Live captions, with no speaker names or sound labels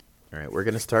All right, we're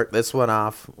going to start this one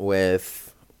off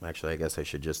with, actually, I guess I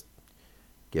should just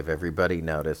give everybody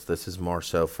notice. This is more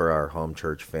so for our home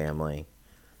church family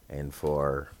and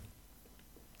for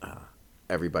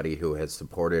everybody who has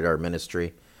supported our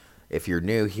ministry. If you're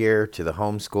new here to the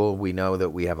homeschool, we know that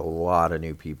we have a lot of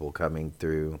new people coming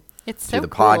through It's to so the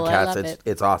cool. I podcast. love it.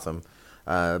 It's awesome.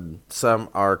 Some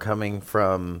are coming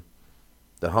from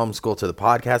the homeschool to the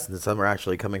podcast, and some are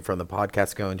actually coming from the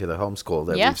podcast going to the homeschool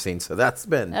that Yeah. we've seen. So that's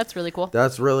really cool.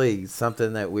 That's really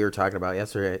something that we were talking about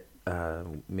yesterday.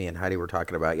 Me and Heidi were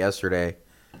talking about yesterday.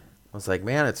 I was like,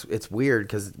 man, it's weird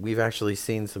because we've actually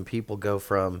seen some people go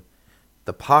from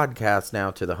the podcast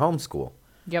now to the homeschool.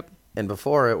 Yep. And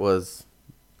before it was,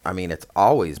 I mean, it's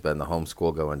always been the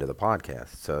homeschool going to the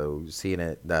podcast. So seeing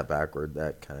it that backward,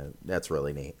 that's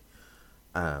really neat.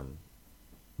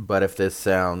 But if this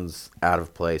sounds out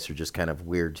of place or just kind of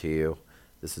weird to you,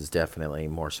 this is definitely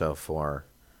more so for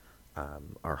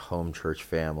our home church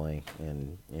family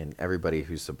and everybody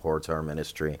who supports our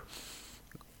ministry.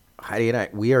 Heidi and I,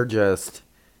 we are just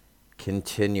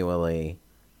continually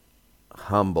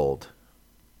humbled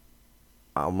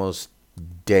almost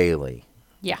daily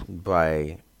Yeah.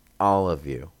 by all of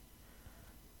you.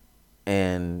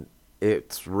 And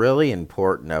it's really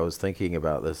important. I was thinking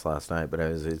about this last night, but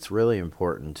it's really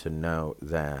important to note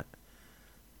that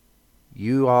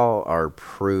you all are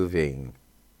proving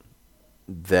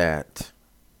that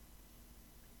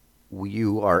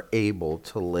you are able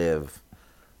to live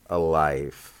a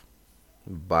life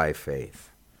by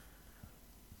faith.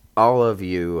 All of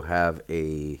you have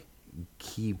a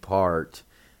key part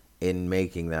in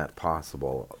making that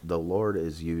possible. The Lord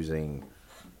is using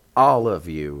all of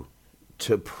you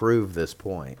to prove this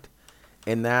point.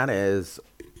 And that is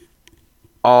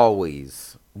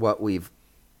always what we've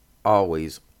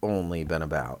always only been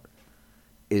about,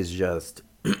 is just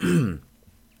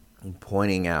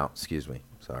pointing out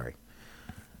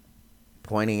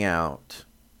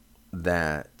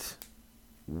that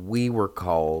we were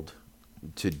called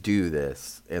to do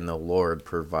this, and the Lord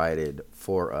provided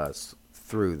for us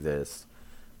through this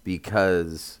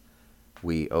because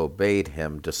we obeyed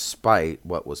him despite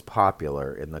what was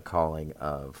popular in the calling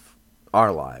of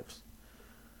our lives.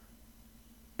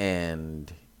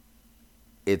 And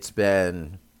it's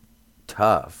been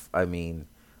tough. I mean,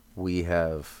 we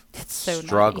have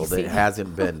struggled. It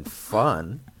hasn't been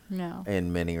fun. No.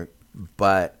 In many,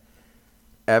 but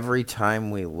every time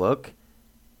we look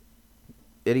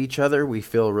at each other, we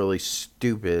feel really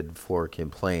stupid for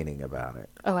complaining about it.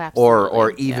 Oh, absolutely.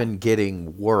 Or even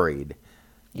getting worried.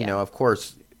 You Yeah. know, of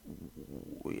course,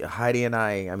 Heidi and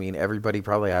I mean, everybody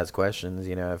probably has questions,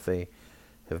 if they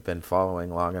have been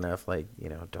following long enough, like,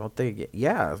 don't they,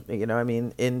 I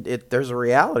mean, and there's a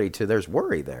reality to, there's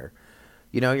worry there.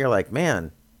 You're like,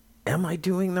 man, am I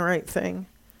doing the right thing?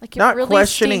 Like, it Not really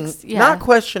questioning, stinks. Yeah. not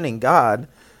questioning God,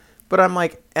 but I'm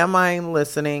like, am I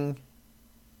listening?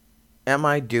 Am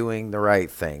I doing the right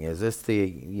thing? Is this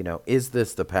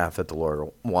the path that the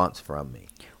Lord wants from me?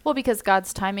 Well, because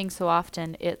God's timing so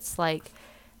often, it's like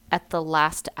at the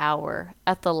last hour,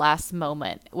 at the last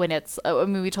moment, when it's,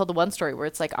 we told the one story where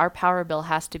it's like, our power bill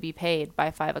has to be paid by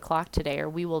 5:00 today, or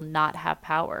we will not have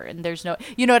power. And there's no,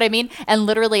 you know what I mean? And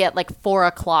literally at like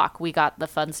 4:00, we got the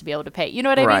funds to be able to pay. You know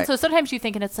what I mean? Right. So sometimes you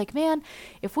think, and it's like, man,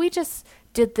 if we just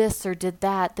did this or did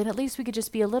that, then at least we could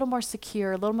just be a little more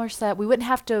secure, a little more set. We wouldn't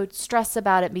have to stress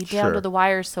about it, be down Sure. to the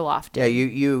wire so often. Yeah,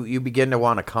 you begin to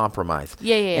want to compromise.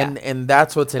 Yeah. And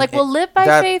that's what's Like, we'll live by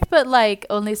faith, but like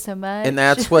only so much. And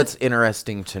that's what's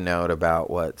interesting to note about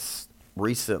what's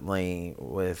recently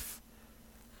with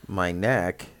my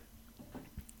neck.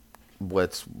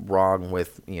 What's wrong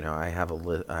with, I have a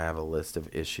list of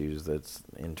issues that's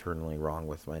internally wrong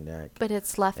with my neck. But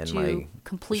it's left and you my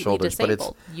completely shoulders, but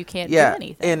disabled. You can't do yeah,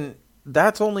 anything. and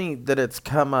that's only that it's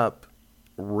come up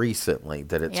recently,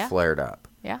 that it's Yeah. flared up.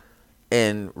 Yeah.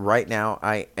 And right now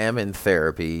I am in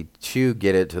therapy to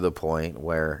get it to the point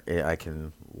where I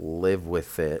can live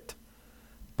with it,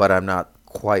 but I'm not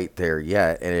quite there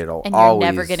yet. And it'll And you're always,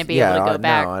 never gonna be able to go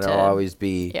back no, to- it'll always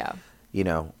be, Yeah.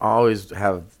 always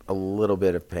have a little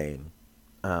bit of pain.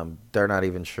 They're not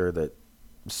even sure that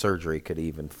surgery could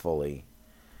even fully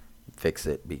fix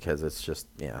it because it's just,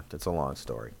 it's a long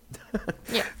story.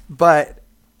 Yeah. But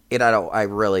I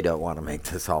really don't want to make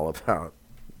this all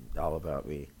about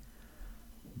me.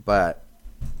 But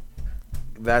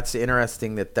that's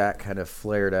interesting that kind of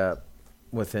flared up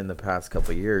within the past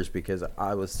couple of years, because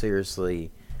I was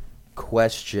seriously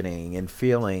questioning and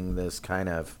feeling this kind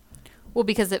of Well,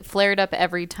 because it flared up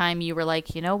every time you were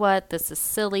like, you know what, this is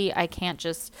silly. I can't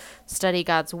just study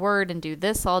God's word and do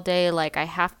this all day. Like, I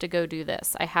have to go do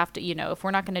this. I have to, if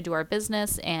we're not going to do our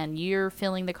business and you're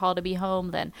feeling the call to be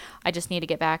home, then I just need to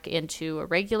get back into a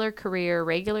regular career,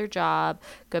 regular job,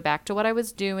 go back to what I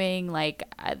was doing, like,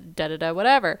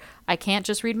 whatever. I can't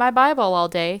just read my Bible all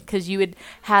day because you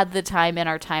had the time in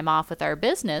our time off with our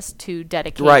business to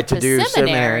dedicate to do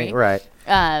seminary. Right.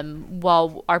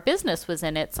 While our business was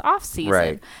in its off season.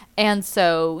 Right. And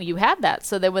so you had that.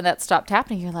 So then when that stopped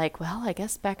happening, you're like, well, I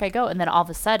guess back I go. And then all of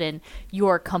a sudden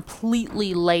you're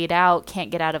completely laid out,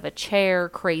 can't get out of a chair,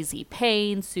 crazy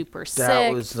pain, super sick.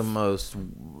 That was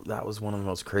one of the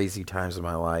most crazy times of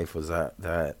my life, was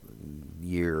that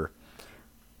year.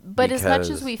 But as much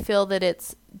as we feel that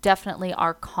it's definitely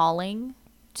our calling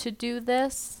to do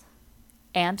this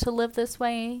and to live this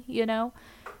way,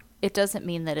 it doesn't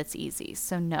mean that it's easy.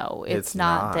 So no, it's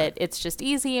not that it's just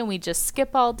easy and we just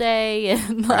skip all day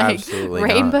and Absolutely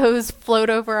rainbows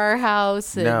float over our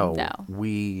house. And no.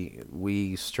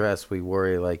 We stress, we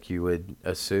worry like you would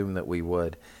assume that we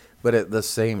would. But at the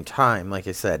same time, like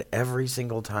I said, every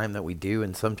single time that we do,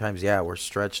 and sometimes, we're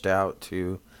stretched out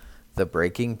to the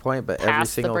breaking point, but every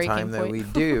single time that we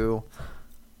do,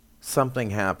 something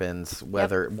happens,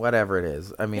 whatever it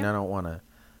is. I mean, I don't want to,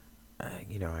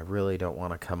 I really don't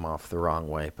want to come off the wrong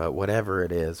way, but whatever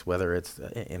it is, whether it's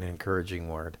an encouraging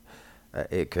word,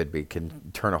 it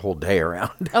can turn a whole day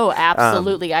around. Oh,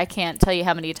 absolutely. I can't tell you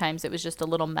how many times it was just a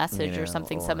little message or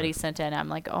something somebody sent in. I'm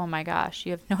like, oh my gosh,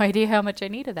 you have no idea how much I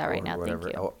needed that right now.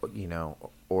 Whatever, thank you.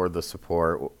 Or the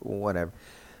support, whatever.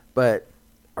 But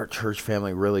our church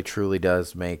family really, truly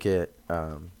does make it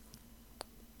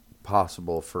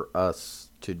possible for us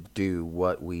to do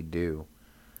what we do.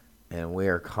 And we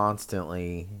are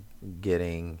constantly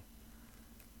getting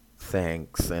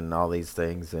thanks and all these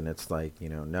things. And it's like,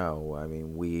 no, I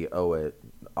mean, we owe it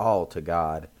all to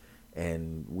God.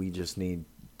 And we just need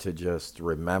to just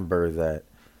remember that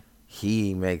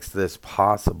He makes this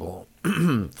possible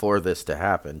for this to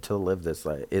happen, to live this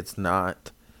life. It's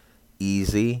not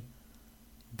easy.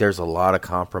 There's a lot of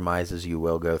compromises you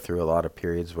will go through, a lot of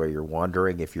periods where you're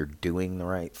wondering if you're doing the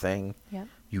right thing. Yep.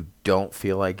 You don't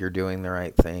feel like you're doing the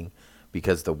right thing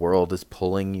because the world is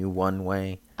pulling you one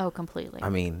way. Oh, completely. I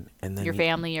mean, and then your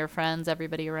family, your friends,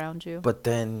 everybody around you. But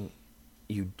then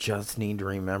you just need to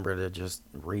remember to just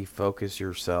refocus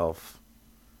yourself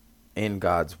in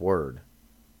God's word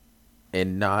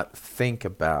and not think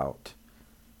about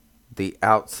the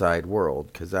outside world,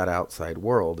 because that outside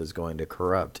world is going to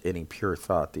corrupt any pure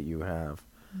thought that you have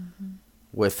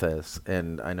with us.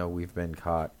 And I know we've been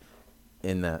caught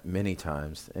in that many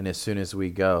times. And as soon as we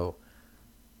go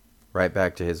right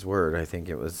back to His word, I think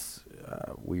it was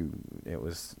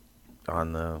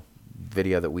on the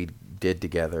video that we did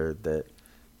together that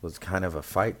was kind of a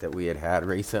fight that we had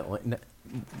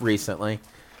recently.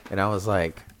 And I was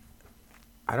like,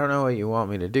 I don't know what you want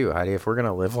me to do, Heidi. If we're going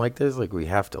to live like this, like, we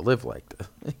have to live like this.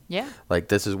 Yeah.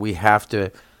 Like, we have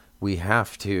to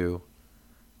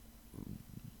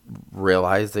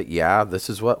realize that, this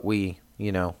is what we,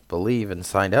 believe and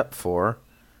signed up for.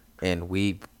 And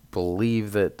we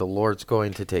believe that the Lord's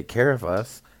going to take care of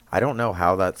us. I don't know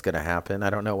how that's going to happen. I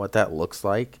don't know what that looks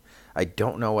like. I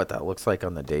don't know what that looks like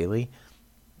on the daily,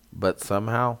 but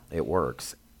somehow it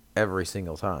works every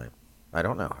single time. I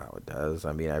don't know how it does.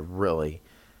 I mean, I really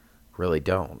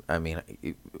don't. I mean,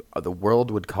 the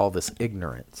world would call this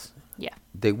ignorance. Yeah.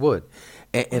 They would.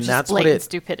 And that's blatant what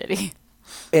stupidity.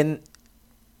 And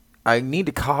I need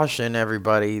to caution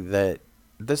everybody that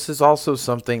this is also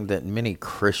something that many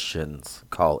Christians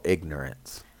call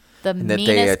ignorance. The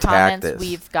meanest comments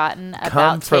we've gotten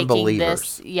about taking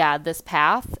this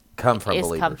path come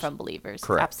from believers.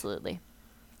 Correct. Absolutely.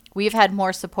 We've had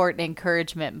more support and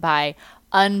encouragement by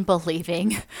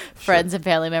unbelieving friends and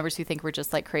family members who think we're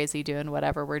just like crazy doing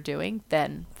whatever we're doing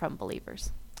than from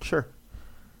believers. Sure.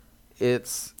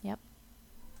 It's... Yep.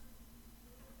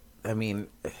 I mean,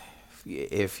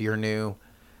 if you're new,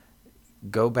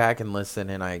 go back and listen,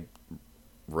 and I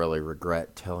really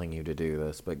regret telling you to do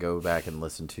this, but go back and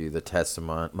listen to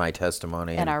my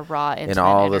testimony, and our raw intimate and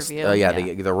all interview.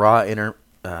 this. The raw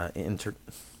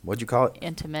what'd you call it?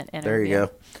 Intimate interview. There you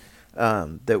go.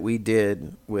 that we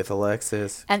did with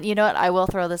Alexis. And you know what? I will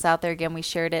throw this out there again. We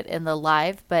shared it in the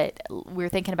live, but we were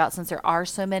thinking about, since there are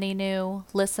so many new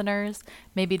listeners,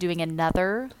 maybe doing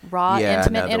another raw, Yeah,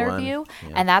 intimate another one. interview.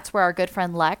 Yeah. And that's where our good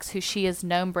friend Lex, who she has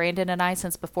known Brandon and I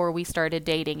since before we started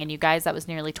dating. And you guys, that was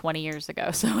nearly 20 years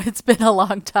ago. So it's been a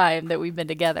long time that we've been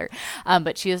together.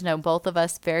 But she has known both of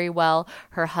us very well.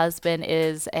 Her husband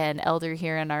is an elder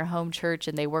here in our home church,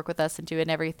 and they work with us and doing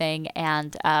everything.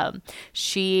 And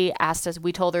she asked us,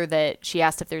 we told her that she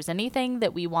asked if there's anything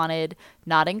that we wanted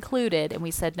not included. And we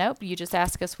said, nope, you just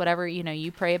ask us whatever,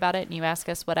 you pray about it and you ask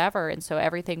us whatever. And so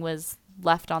everything was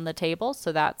left on the table.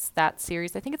 So that's that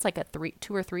series. I think it's like a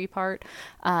 2 or 3 part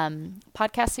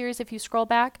podcast series if you scroll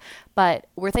back. But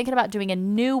we're thinking about doing a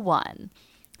new one,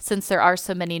 since there are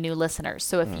so many new listeners.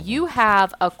 So if you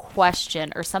have a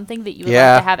question or something that you would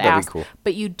like to have that'd be asked, cool.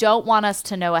 but you don't want us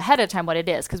to know ahead of time what it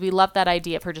is, because we love that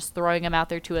idea of her just throwing them out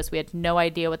there to us. We had no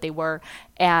idea what they were.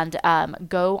 And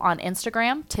go on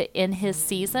Instagram to In His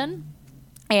Season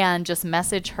and just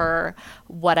message her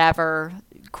whatever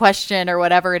question or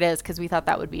whatever it is, because we thought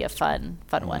that would be a fun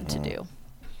one to do.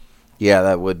 Yeah,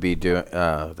 that would be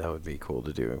cool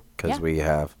to do, because Yeah. we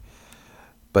have.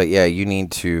 But yeah, you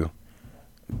need to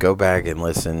go back and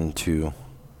listen to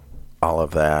all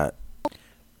of that.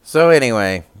 So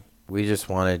anyway, we just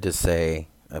wanted to say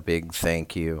a big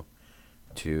thank you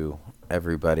to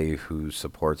everybody who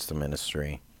supports the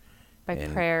ministry, By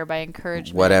in prayer, by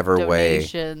encouragement, whatever way-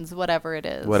 donations, whatever it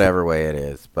is. whatever way it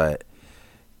is. But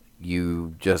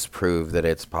you just prove that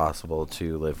it's possible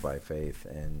to live by faith,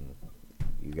 and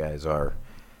you guys are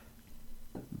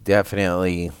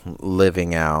definitely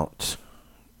living out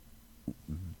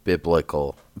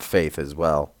biblical faith as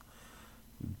well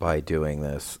by doing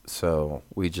this. So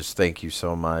we just thank you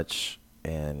so much,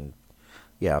 and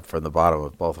yeah, from the bottom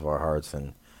of both of our hearts.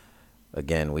 And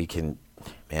again,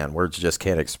 words just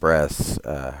can't express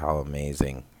how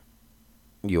amazing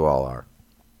you all are.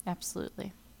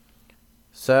 Absolutely.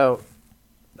 So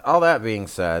all that being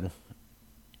said,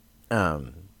 I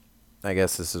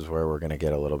guess this is where we're going to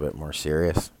get a little bit more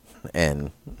serious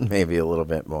and maybe a little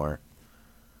bit more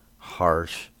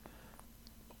harsh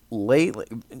lately,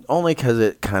 only because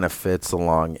it kind of fits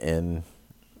along in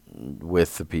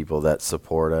with the people that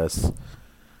support us,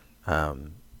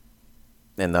 and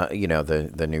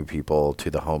the new people to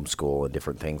the homeschool and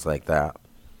different things like that.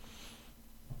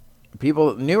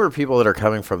 Newer people that are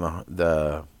coming from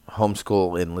the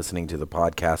homeschool and listening to the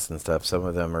podcast and stuff, some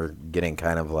of them are getting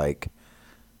kind of like,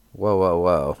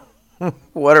 whoa,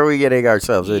 what are we getting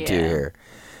ourselves into here?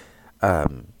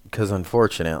 Because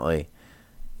unfortunately,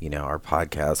 our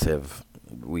podcasts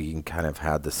we kind of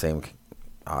had the same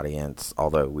audience,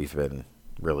 although we've been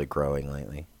really growing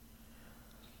lately.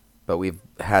 But we've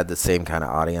had the same kind of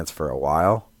audience for a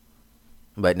while.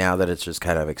 But now that it's just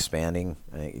kind of expanding,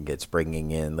 it's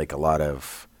bringing in like a lot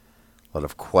of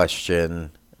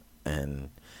question, and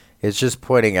it's just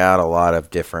pointing out a lot of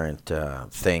different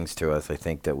things to us, I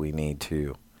think, that we need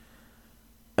to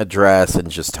address and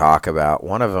just talk about.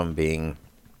 One of them being,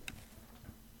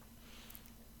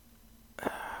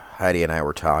 Heidi and I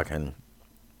were talking,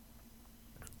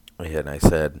 and I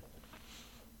said,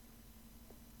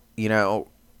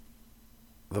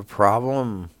 the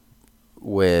problem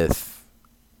with,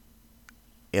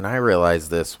 and I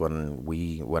realized this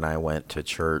when I went to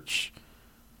church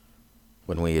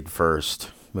when we had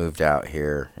first moved out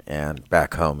here and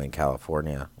back home in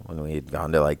California, when we had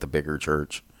gone to like the bigger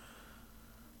church,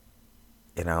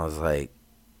 and I was like,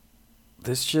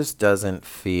 this just doesn't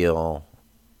feel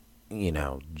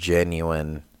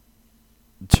genuine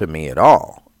to me at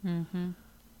all. Mm-hmm.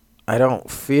 I don't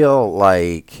feel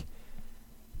like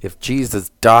if Jesus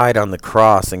died on the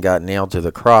cross and got nailed to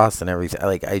the cross and everything,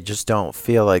 like, I just don't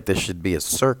feel like this should be a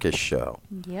circus show.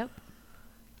 Yep.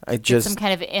 I It's just some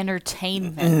kind of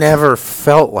entertainment. never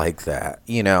felt like that,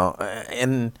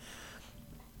 and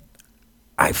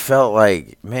I felt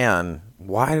like, man,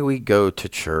 why do we go to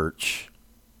church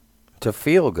to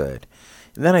feel good?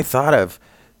 And then I thought of,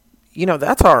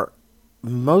 that's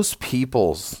most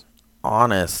people's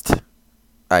honest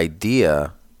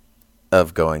idea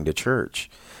of going to church.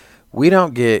 We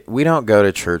don't go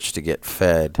to church to get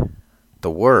fed the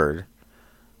word.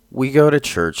 We go to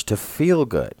church to feel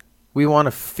good. We want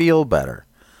to feel better.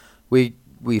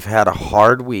 We've had a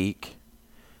hard week.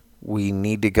 We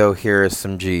need to go hear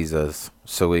some Jesus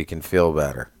so we can feel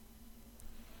better.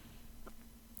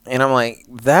 And I'm like,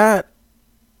 that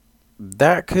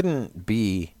couldn't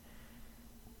be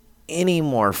any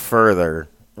more further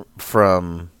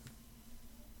from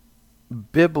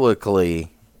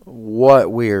biblically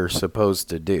what we're supposed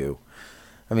to do.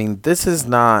 I mean, this is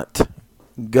not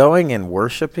Going and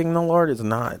worshiping the Lord is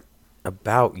not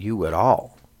about you at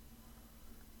all.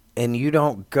 And you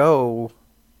don't go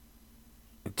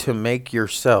to make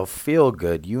yourself feel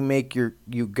good.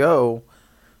 You go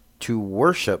to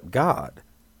worship God.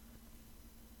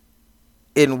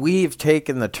 And we've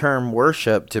taken the term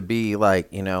worship to be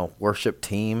like, worship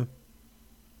team.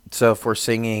 So if we're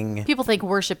singing, People think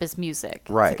worship is music.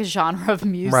 Right. It's like a genre of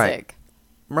music.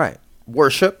 right,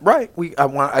 worship, right?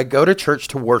 I go to church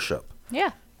to worship.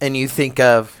 Yeah. And you think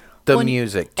of the Well,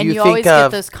 music. Do and you you think always get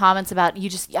of those comments about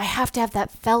I have to have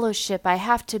that fellowship. I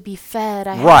have to be fed.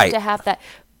 I Right. have to have that.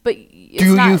 But it's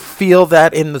do not, you feel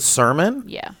that in the sermon?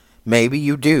 Yeah. Maybe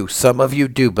you do. Some of you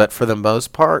do, but for the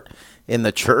most part, in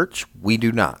the church, we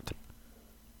do not.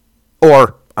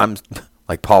 Or I'm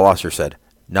like Paul Wasser said,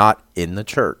 not in the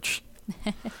church.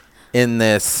 In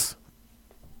this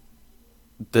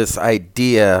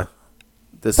idea,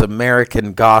 this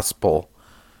American gospel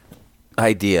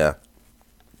idea,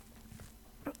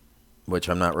 which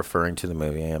I'm not referring to the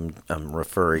movie. I'm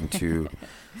referring to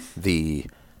the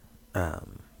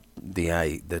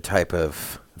type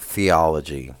of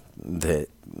theology that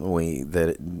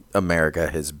America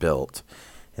has built,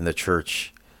 and the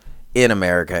church in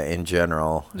America in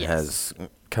general Yes. has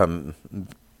come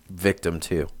victim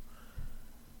to.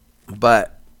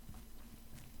 But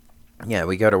yeah,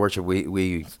 we go to worship.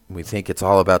 We think it's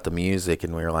all about the music,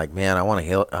 and we're like, man, I want to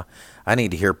hear. I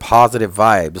need to hear positive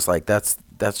vibes. Like that's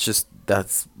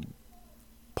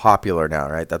popular now,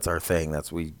 right? That's our thing.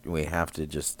 We have to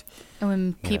just. And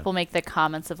when people make the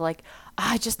comments of like,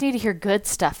 I just need to hear good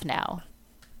stuff now.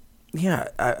 Yeah,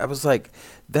 I was like,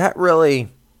 that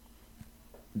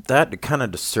kind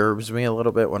of disturbs me a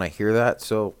little bit when I hear that.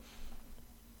 So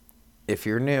if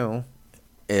you're new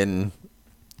and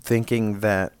thinking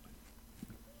that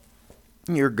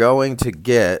you're going to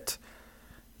get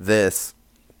this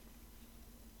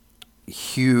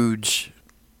huge,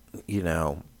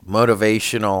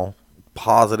 motivational,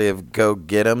 positive, go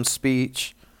get 'em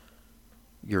speech,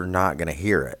 you're not going to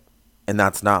hear it. And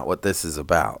that's not what this is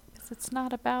about. It's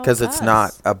not about Because it's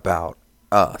not about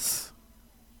us.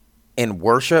 And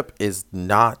worship is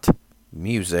not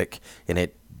music, and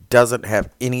it doesn't have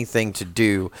anything to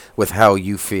do with how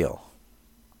you feel.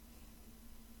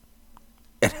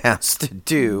 It has to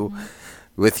do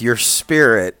with your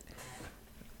spirit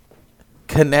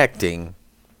connecting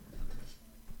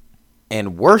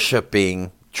and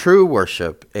worshiping, true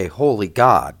worship, a holy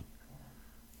God.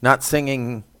 Not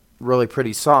singing really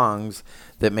pretty songs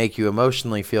that make you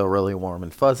emotionally feel really warm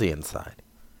and fuzzy inside.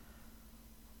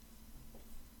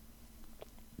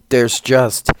 There's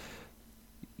just,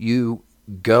 you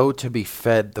go to be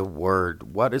fed the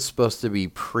word. What is supposed to be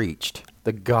preached?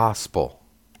 The gospel.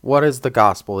 What is the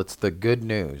gospel? It's the good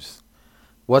news.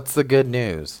 What's the good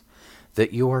news?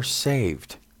 That you are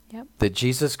saved. Yep. That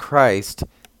Jesus Christ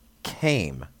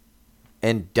came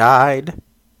and died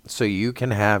so you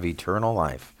can have eternal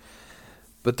life.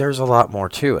 But there's a lot more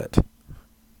to it.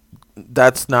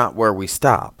 That's not where we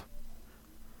stop.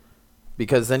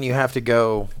 Because then you have to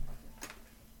go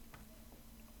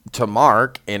to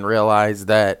Mark and realize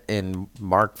that in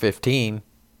Mark 15,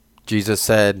 Jesus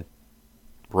said,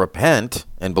 repent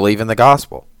and believe in the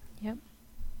gospel. Yep.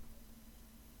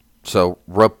 So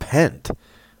repent.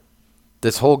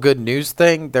 This whole good news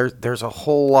thing, there's a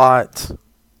whole lot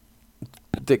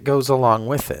that goes along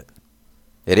with it.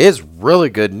 It is really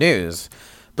good news,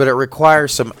 but it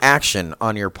requires some action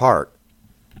on your part.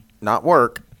 Not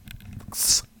work.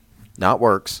 Not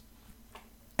works.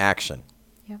 Action.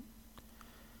 Yep.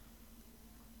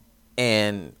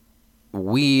 And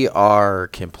we are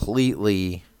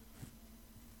completely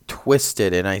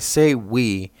twisted. And I say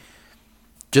we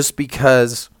just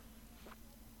because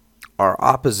our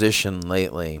opposition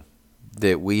lately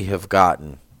that we have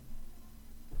gotten,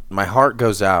 my heart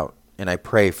goes out and I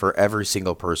pray for every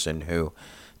single person who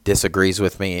disagrees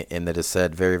with me and that has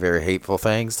said very, very hateful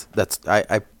things.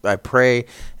 I pray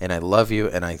and I love you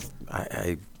and I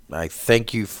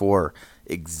thank you for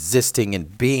existing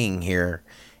and being here,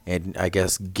 and I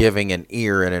guess giving an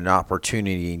ear and an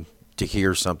opportunity to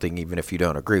hear something even if you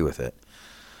don't agree with it.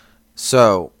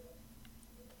 So,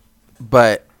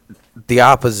 but the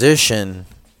opposition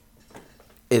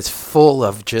is full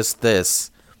of just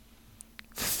this,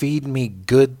 feed me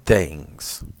good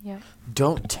things. Yep.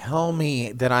 Don't tell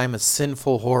me that I'm a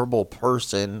sinful, horrible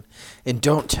person, and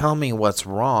don't tell me what's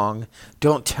wrong.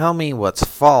 Don't tell me what's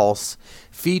false.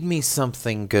 Feed me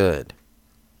something good.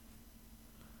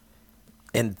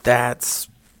 And that's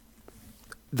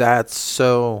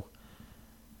so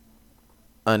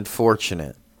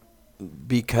unfortunate,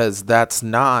 because that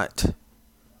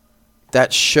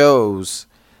shows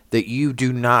that you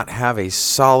do not have a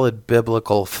solid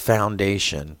biblical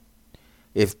foundation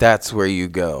if that's where you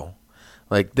go.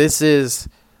 Like, this is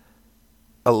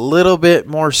a little bit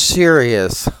more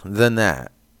serious than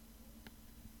that.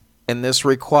 And this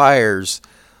requires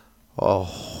a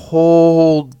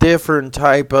whole different set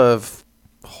of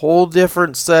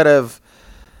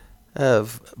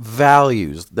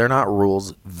values. They're not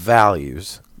rules,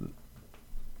 values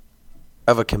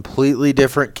of a completely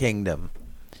different kingdom.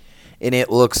 And it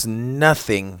looks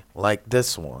nothing like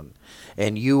this one.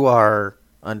 And you are,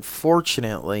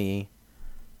 unfortunately,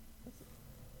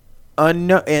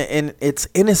 and it's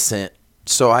innocent.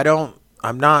 So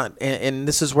I'm not, and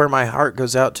this is where my heart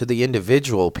goes out to the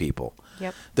individual people.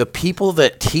 Yep. The people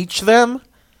that teach them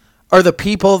are the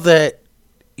people that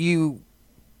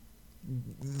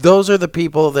those are the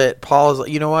people that Paul is like,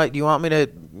 you know what, you want me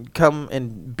to come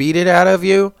and beat it out of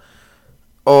you?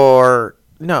 Or,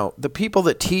 no, the people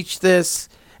that teach this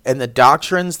and the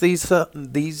doctrines these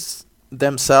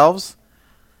themselves,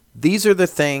 these are the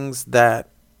things that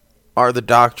are the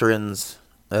doctrines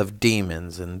of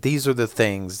demons, and these are the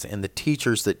things and the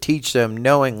teachers that teach them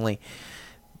knowingly.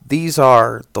 These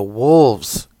are the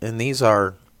wolves, and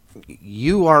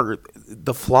you are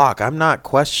the flock. I'm not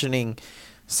questioning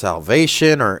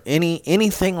salvation or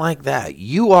anything like that.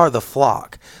 You are the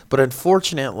flock. But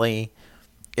unfortunately,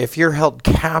 if you're held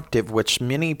captive, which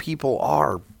many people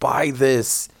are, by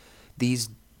these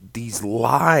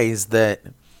lies, that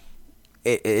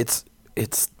it's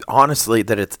honestly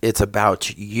that it's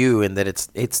about you, and that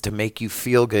it's to make you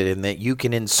feel good, and that you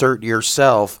can insert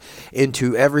yourself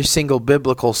into every single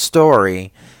biblical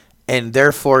story, and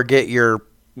therefore get your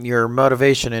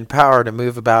motivation and power to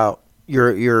move about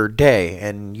your day,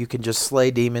 and you can just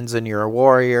slay demons, and you're a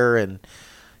warrior, and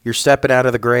you're stepping out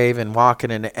of the grave and walking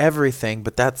into everything.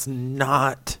 But that's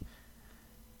not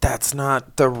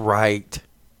the right,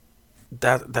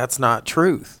 that's not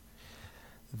truth.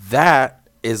 That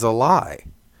is a lie.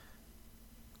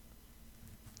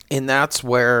 And that's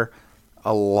where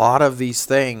a lot of these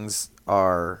things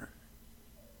are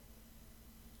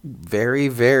very,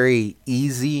 very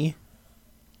easy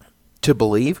to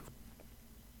believe.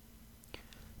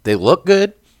 They look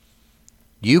good.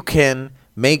 You can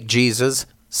make Jesus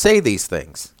say these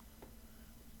things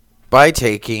by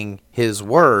taking his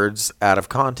words out of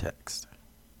context.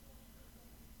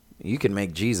 You can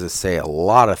make Jesus say a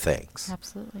lot of things.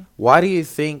 Absolutely. Why do you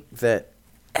think that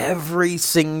every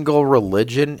single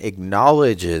religion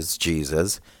acknowledges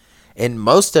Jesus, and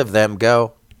most of them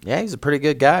go, yeah, he's a pretty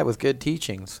good guy with good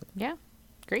teachings? Yeah.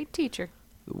 Great teacher.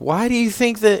 Why do you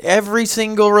think that every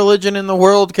single religion in the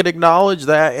world could acknowledge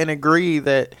that and agree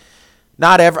that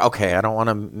okay, I don't want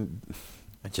to,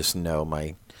 I just know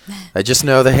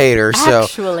the haters.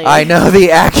 Actually. So I know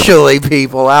the actually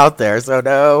people out there. So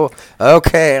no,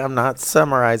 okay, I'm not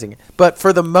summarizing it. But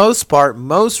for the most part,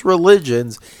 most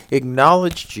religions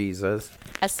acknowledge Jesus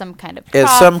as some kind of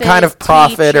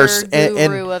prophet, teacher,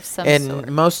 guru of some and sort.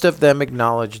 most of them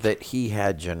acknowledge that he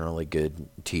had generally good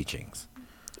teachings.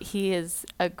 He is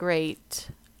a great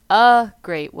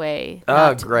way.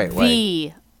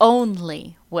 The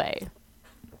only way.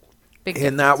 Big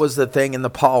and that was the thing in the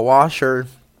Paul Washer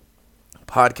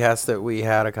podcast that we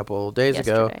had a couple of days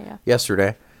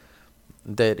yesterday,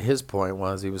 that his point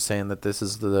was, he was saying that this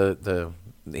is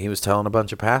he was telling a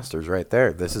bunch of pastors right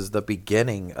there, this is the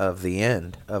beginning of the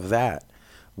end of that.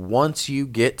 Once you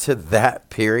get to that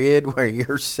period where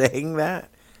you're saying that,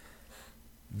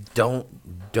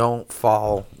 don't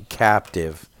fall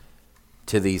captive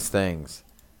to these things.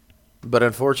 But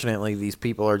unfortunately, these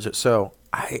people are just so.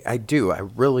 I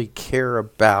really care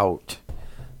about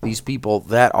these people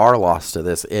that are lost to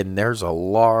this, and there's a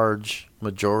large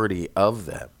majority of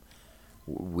them.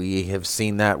 We have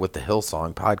seen that with the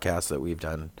Hillsong podcast that we've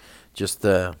done, just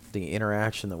the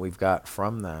interaction that we've got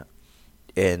from that,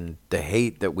 and the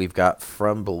hate that we've got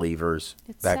from believers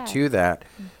to that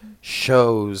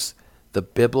shows the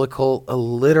biblical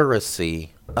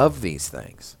illiteracy of these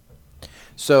things.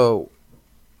 So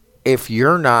if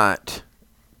you're not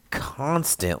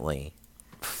constantly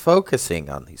focusing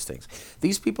on these things,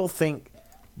 these people think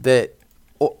that,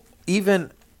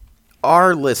 even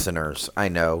our listeners, I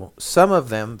know, some of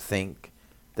them think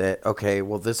that, okay,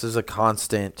 well, this is a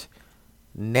constant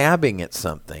nabbing at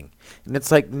something. And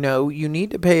it's like, no, you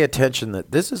need to pay attention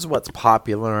that this is what's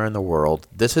popular in the world.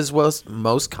 This is what's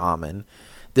most common.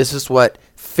 This is what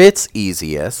fits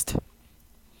easiest.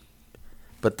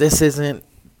 But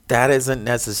that isn't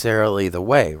necessarily the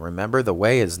way. Remember, the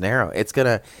way is narrow. It's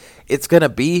gonna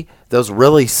be those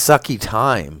really sucky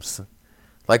times.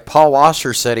 Like Paul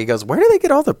Washer said, he goes, where do they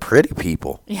get all the pretty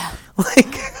people? Yeah.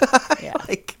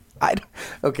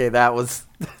 Okay, that was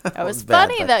That was bad,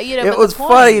 funny but though, you know. it but was the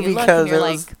point, funny you look and because you're it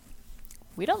like, was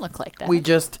we don't look like that. we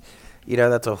just,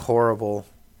 that's a horrible.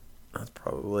 That's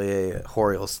probably a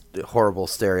horrible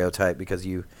stereotype because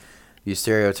you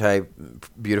stereotype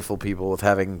beautiful people with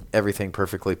having everything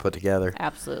perfectly put together.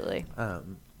 Absolutely.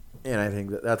 And I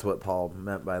think that's what Paul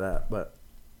meant by that. But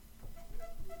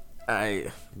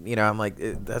I'm like,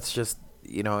 that's just,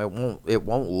 it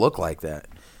won't look like that.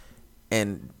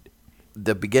 And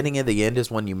the beginning and the end is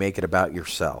when you make it about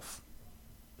yourself.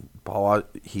 Paul,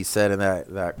 he said in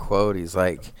that quote, he's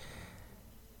like,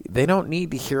 they don't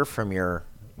need to hear from your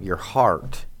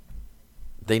heart.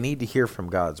 They need to hear from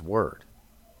God's word.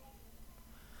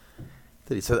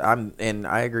 So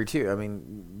I agree too. I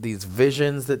mean, these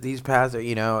visions that these pastors,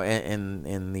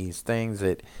 and these things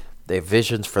that they have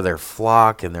visions for their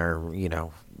flock and their,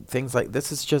 things like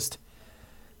this is just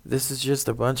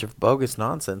a bunch of bogus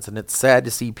nonsense, and it's sad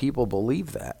to see people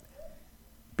believe that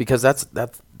because that's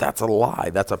a lie.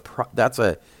 That's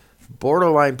a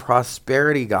borderline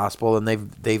prosperity gospel, and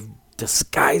they've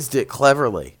disguised it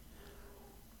cleverly.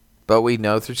 But we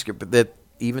know through Scripture that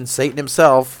even Satan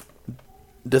himself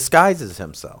disguises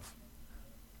himself.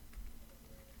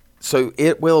 So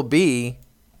it will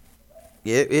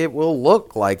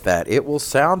look like that. It will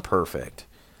sound perfect.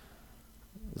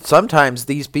 Sometimes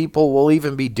these people will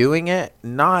even be doing it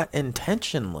not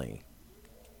intentionally.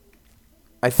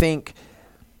 I think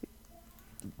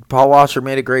Paul Washer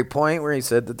made a great point where he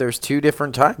said that there's two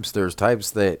different types. There's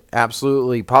types that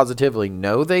absolutely positively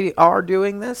know they are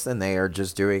doing this and they are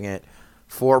just doing it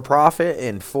for profit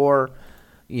and for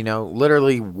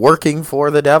literally working for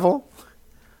the devil.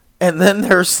 And then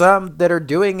there's some that are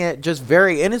doing it just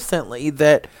very innocently,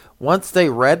 that once they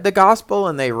read the gospel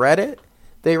and they read it,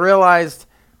 they realized,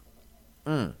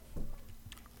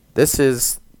 this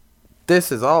is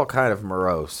all kind of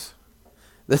morose.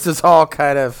 This is all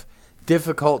kind of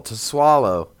difficult to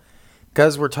swallow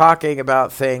because we're talking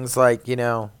about things like,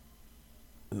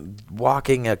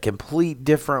 walking a complete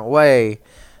different way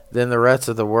than the rest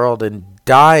of the world and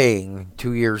dying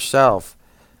to yourself.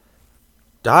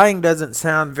 Dying doesn't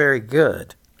sound very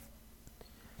good.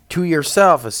 To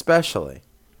yourself especially.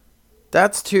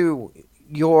 That's to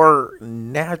your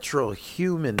natural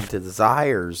human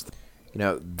desires.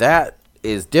 That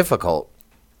is difficult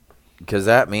because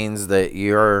that means that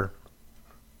you're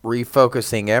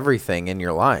refocusing everything in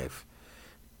your life.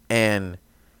 And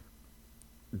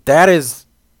that is,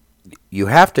 you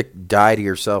have to die to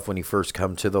yourself when you first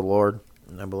come to the Lord,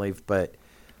 I believe, but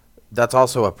that's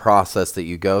also a process that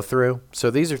you go through.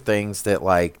 So these are things that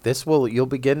you'll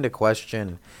begin to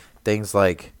question things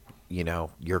like,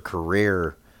 your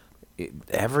career,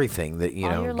 everything that,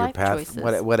 All your life path, choices,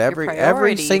 whatever, your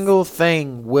every priorities. single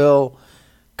thing will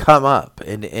come up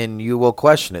and you will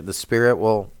question it. The Spirit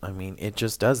will, it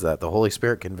just does that. The Holy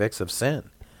Spirit convicts of sin.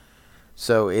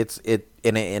 So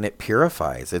it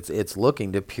purifies. It's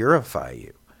looking to purify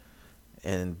you.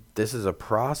 And this is a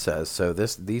process, so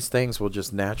these things will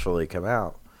just naturally come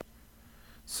out.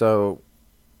 So,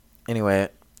 anyway,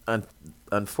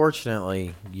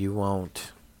 unfortunately, you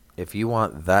won't. If you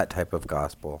want that type of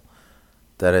gospel,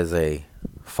 that is a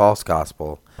false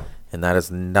gospel, and that is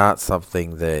not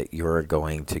something that you're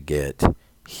going to get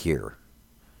here.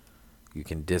 You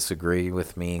can disagree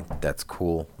with me. That's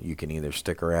cool. You can either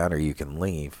stick around or you can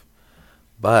leave.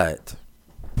 But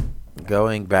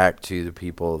going back to the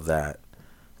people that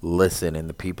listen and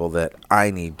the people that I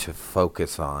need to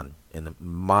focus on in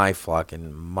my flock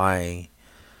and my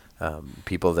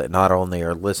people that not only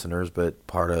are listeners but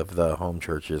part of the home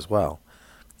church as well.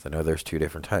 So I know there's two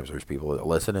different types. There's people that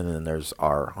listen and then there's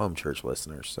our home church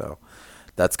listeners. So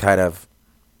that's kind of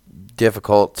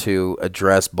difficult to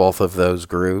address both of those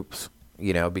groups,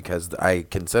 because I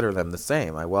consider them the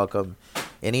same. I welcome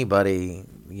anybody,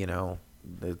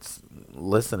 that's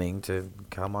listening to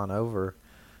come on over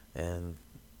and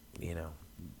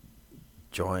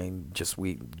join.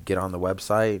 We get on the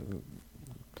website,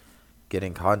 get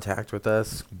in contact with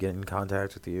us, get in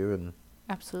contact with you, and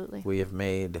Absolutely. we've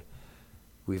made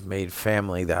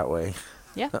family that way.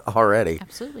 Yeah. Already.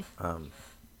 Absolutely.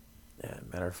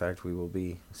 Matter of fact, we will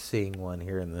be seeing one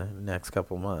here in the next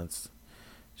couple months.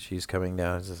 She's coming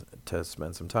down to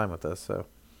spend some time with us, so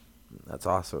that's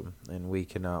awesome, and we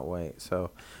cannot wait.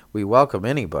 So we welcome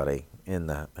anybody in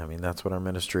that. That's what our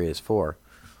ministry is for.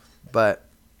 But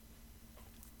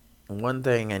one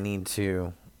thing I need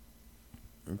to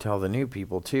tell the new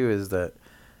people too is that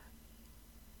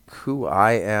who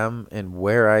I am and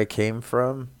where I came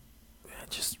from,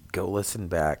 just go listen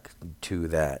back to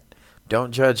that.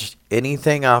 Don't judge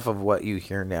anything off of what you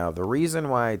hear now. The reason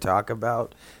why I talk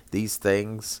about these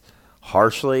things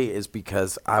harshly is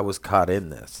because I was caught in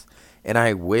this. And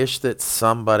I wish that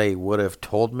somebody would have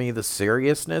told me the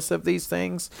seriousness of these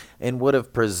things and would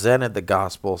have presented the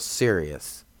gospel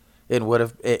serious. And would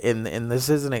have, and this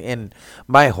isn't, in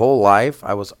my whole life,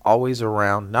 I was always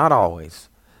around, not always.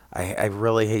 I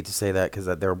really hate to say that because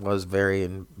there was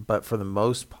varying, but for the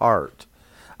most part,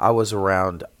 I was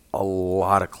around a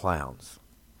lot of clowns.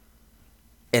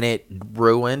 And it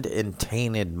ruined and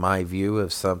tainted my view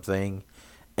of something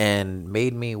and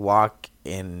made me walk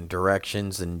in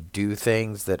directions and do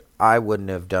things that I wouldn't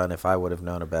have done if I would have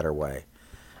known a better way.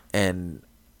 And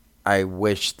I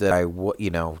wish that I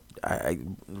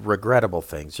regrettable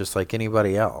things just like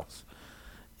anybody else.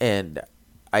 And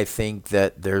I think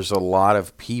that there's a lot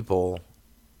of people,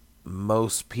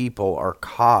 most people are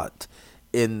caught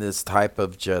in this type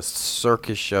of just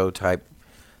circus show type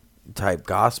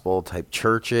gospel, type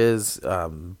churches,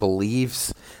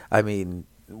 beliefs. I mean,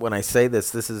 when I say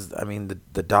this is, I mean,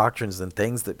 the doctrines and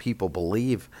things that people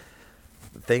believe,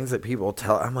 things that people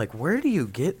tell. I'm like, where do you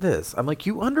get this? I'm like,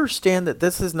 you understand that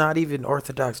this is not even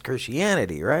Orthodox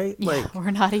Christianity, right? Yeah, Like,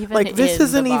 we're not even like this in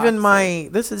isn't the even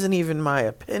box. this isn't even my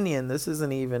opinion. This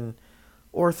isn't even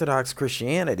Orthodox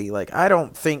Christianity. Like, I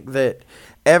don't think that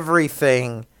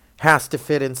everything has to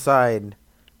fit inside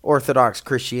Orthodox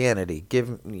Christianity.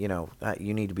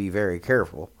 You need to be very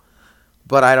careful.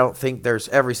 But I don't think there's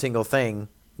every single thing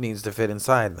needs to fit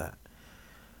inside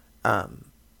that.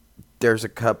 There's a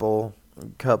couple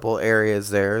areas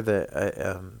there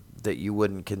that you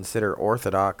wouldn't consider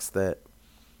Orthodox that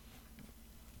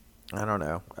I don't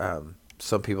know.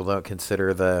 Some people don't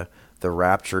consider the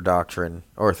rapture doctrine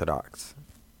Orthodox.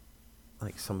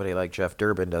 Like somebody like Jeff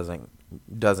Durbin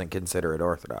doesn't consider it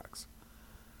Orthodox,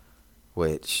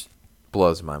 which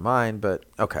blows my mind. But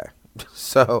okay,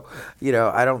 so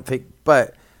I don't think.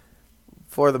 But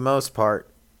for the most part,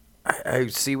 I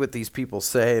see what these people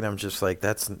say, and I'm just like,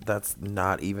 that's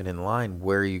not even in line.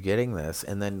 Where are you getting this?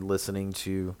 And then listening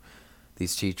to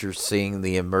these teachers, seeing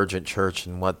the emergent church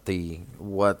and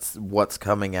what's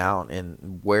coming out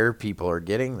and where people are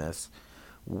getting this,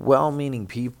 well-meaning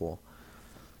people,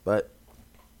 but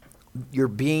you're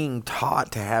being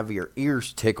taught to have your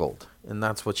ears tickled, and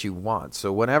that's what you want.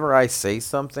 So whenever I say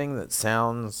something that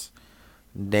sounds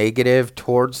negative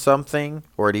towards something,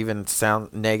 or it even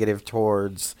sounds negative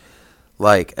towards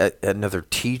like another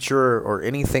teacher or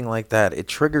anything like that, it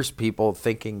triggers people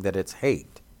thinking that it's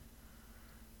hate.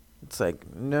 It's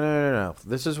like, no.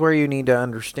 This is where you need to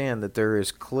understand that there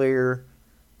is clear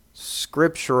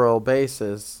scriptural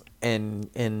basis,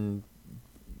 and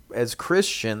as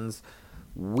Christians,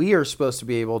 we are supposed to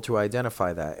be able to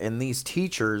identify that. And these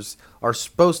teachers are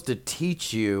supposed to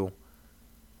teach you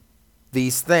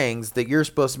these things that you're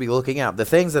supposed to be looking at. The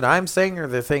things that I'm saying are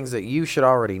the things that you should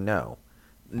already know.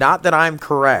 Not that I'm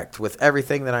correct with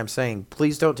everything that I'm saying.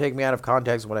 Please don't take me out of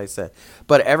context what I said.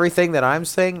 But everything that I'm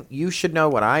saying, you should know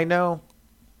what I know.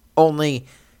 Only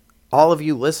all of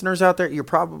you listeners out there, you're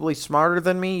probably smarter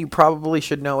than me. You probably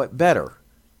should know it better.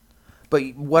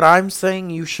 But what I'm saying,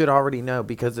 you should already know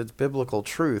because it's biblical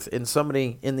truth. And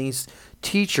somebody in these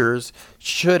teachers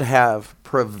should have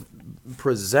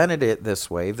presented it this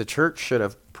way. The church should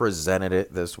have presented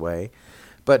it this way.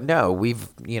 But no, we've,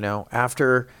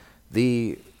 after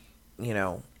the,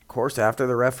 of course, after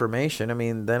the Reformation, I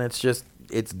mean, then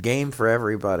it's game for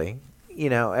everybody.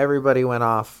 Everybody went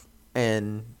off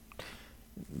and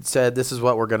said, this is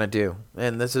what we're going to do.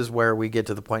 And this is where we get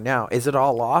to the point now. Is it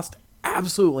all lost?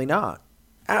 Absolutely not.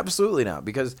 Absolutely not.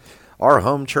 Because our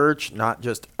home church, not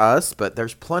just us, but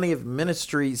there's plenty of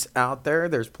ministries out there.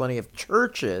 There's plenty of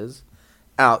churches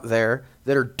out there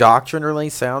that are doctrinally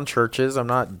sound churches. I'm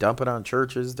not dumping on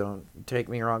churches. Don't take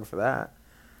me wrong for that.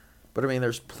 But I mean,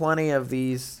 there's plenty of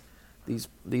these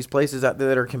places out there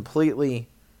that are completely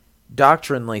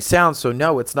doctrinally sound. So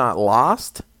no, it's not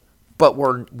lost, but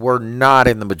we're not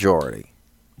in the majority.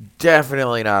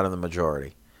 Definitely not in the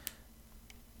majority.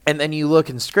 And then you look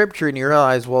in Scripture and you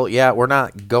realize, well, yeah, we're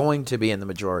not going to be in the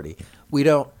majority. We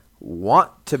don't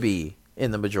want to be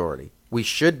in the majority. We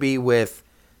should be with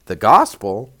the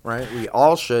gospel, right? We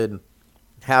all should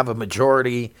have a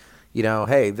majority.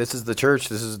 Hey, this is the church.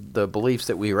 This is the beliefs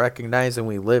that we recognize, and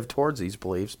we live towards these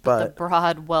beliefs. But The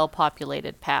broad,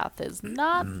 well-populated path is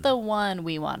not the one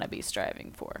we want to be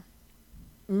striving for.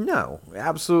 no,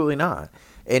 absolutely not.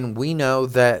 And we know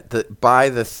that by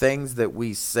the things that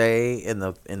we say and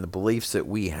the beliefs that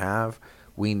we have,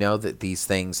 we know that these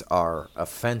things are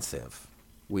offensive.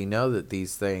 We know that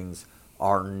these things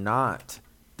are not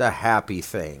the happy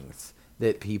things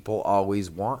that people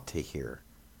always want to hear.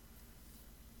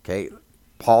 Okay,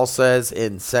 Paul says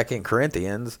in 2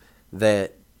 Corinthians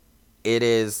that It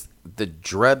is the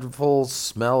dreadful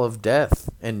smell of death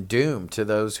and doom to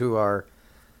those who are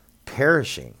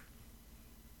perishing.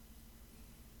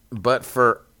 But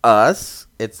for us,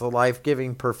 it's a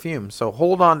life-giving perfume. So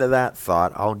hold on to that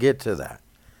thought. I'll get to that.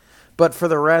 But for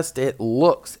the rest, it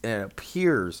looks and it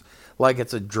appears like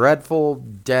it's a dreadful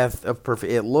death of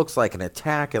perfume. It looks like an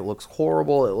attack. It looks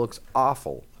horrible. It looks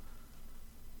awful.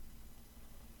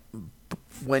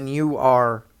 When you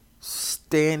are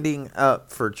standing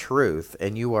up for truth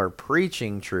and you are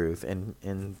preaching truth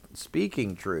and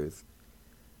speaking truth,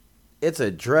 it's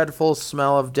a dreadful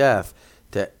smell of death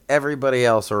to everybody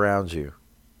else around you.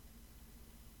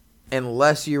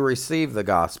 Unless you receive the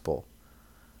gospel.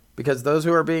 Because those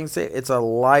who are being saved, it's a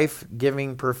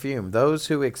life-giving perfume. Those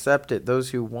who accept it, those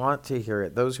who want to hear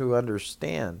it, those who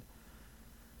understand,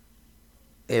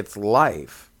 it's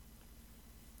life.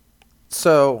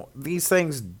 So these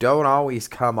things don't always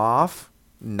come off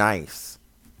nice.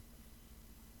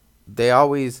 They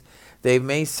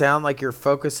may sound like you're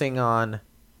focusing on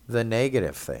the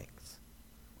negative things.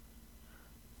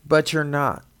 But you're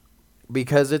not.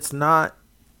 Because it's not.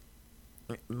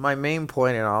 My main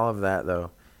point in all of that,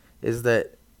 though, is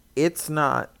that it's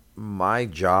not my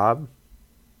job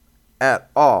at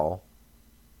all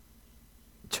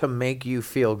to make you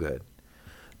feel good.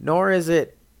 Nor is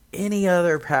it any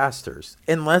other pastors,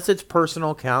 unless it's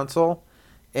personal counsel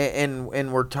and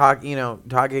we're talking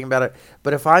about it.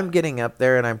 But if I'm getting up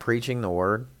there and I'm preaching the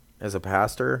word as a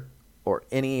pastor or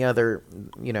any other,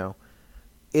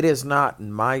 it is not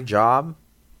my job.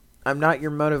 I'm not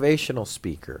your motivational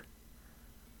speaker.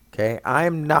 Okay?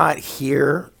 I'm not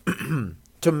here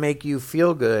to make you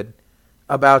feel good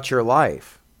about your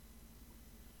life.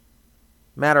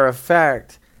 Matter of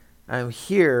fact, I'm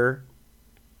here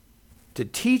to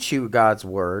teach you God's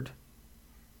word,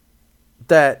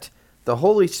 that the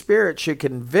Holy Spirit should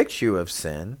convict you of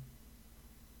sin,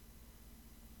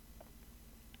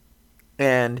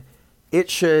 and it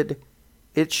should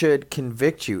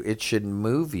convict you, it should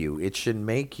move you, it should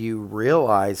make you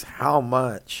realize how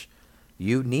much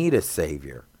you need a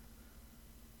Savior.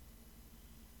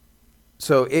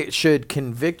 So it should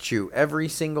convict you every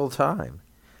single time.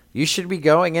 You should be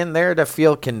going in there to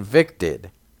feel convicted,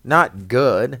 not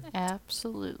good.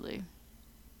 Absolutely.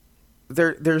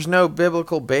 There's no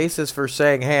biblical basis for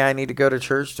saying, hey, I need to go to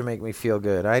church to make me feel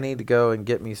good. I need to go and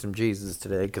get me some Jesus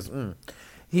today. Because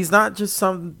he's not just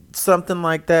something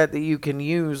like that you can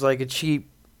use like a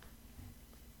cheap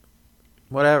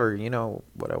whatever. You know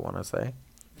what I want to say.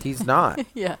 He's not.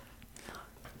 Yeah.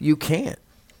 You can't.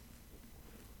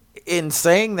 In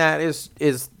saying that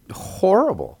is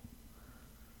horrible.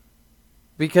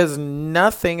 Because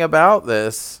nothing about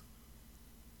this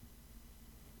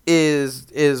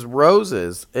is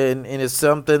roses and is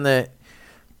something that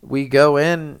we go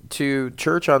into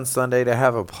church on Sunday to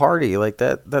have a party. Like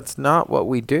that's not what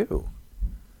we do.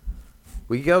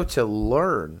 We go to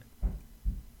learn.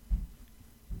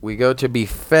 We go to be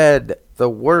fed the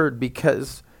word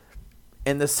because,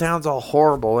 and this sounds all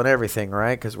horrible and everything,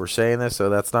 right? Because we're saying this, so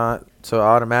that's not, so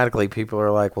automatically people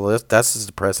are like, well, this is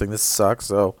depressing. This sucks.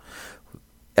 So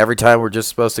every time we're just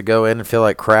supposed to go in and feel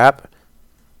like crap?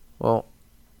 Well,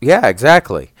 yeah,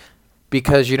 exactly.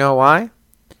 Because you know why?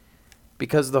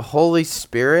 Because the Holy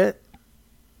Spirit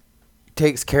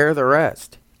takes care of the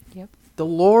rest. Yep. The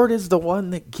Lord is the one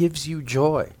that gives you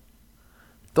joy.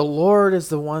 The Lord is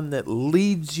the one that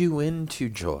leads you into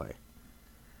joy.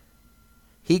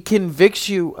 He convicts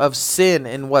you of sin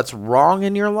and what's wrong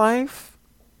in your life,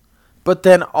 but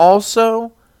then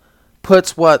also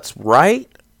puts what's right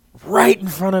in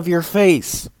front of your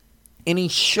face. And he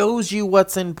shows you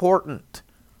what's important.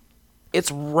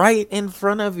 It's right in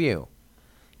front of you.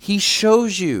 He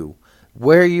shows you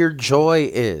where your joy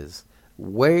is,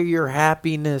 where your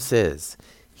happiness is.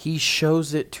 He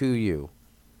shows it to you.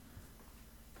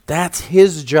 That's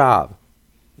his job,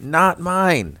 not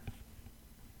mine.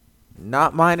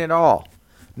 Not mine at all.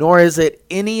 Nor is it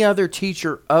any other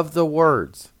teacher of the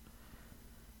words.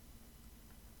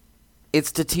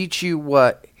 It's to teach you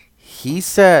what he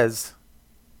says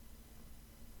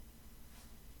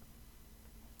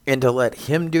and to let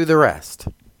him do the rest.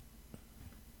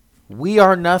 We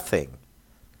are nothing.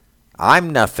 I'm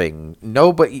nothing.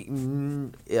 Nobody,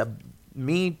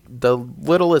 me, the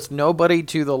littlest nobody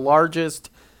to the largest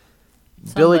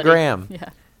Billy Graham. Yeah.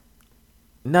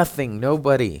 Nothing,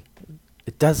 nobody.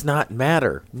 It does not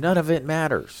matter. None of it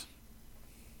matters.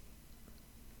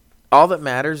 All that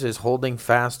matters is holding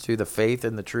fast to the faith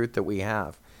and the truth that we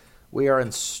have. We are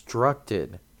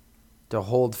instructed to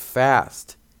hold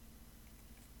fast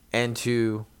and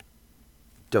to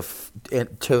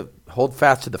hold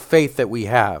fast to the faith that we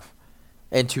have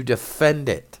and to defend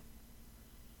it.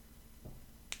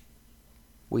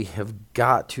 We have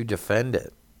got to defend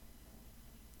it.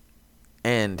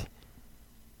 And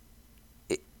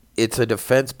it's a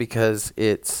defense because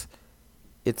it's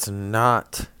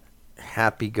not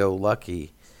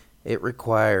happy-go-lucky. It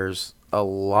requires a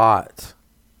lot.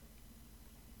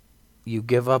 You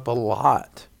give up a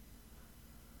lot.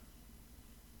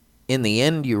 In the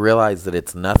end, you realize that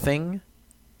it's nothing.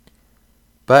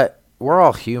 But we're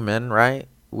all human, right?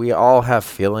 We all have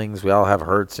feelings, we all have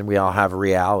hurts, and we all have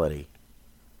reality.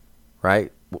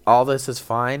 Right? All this is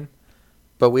fine,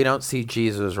 but we don't see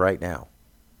Jesus right now.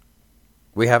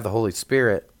 We have the Holy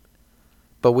Spirit,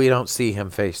 but we don't see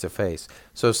him face to face.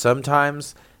 So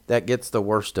sometimes that gets the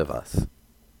worst of us.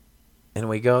 And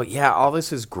we go, yeah, all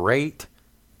this is great,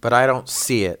 but I don't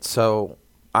see it. So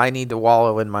I need to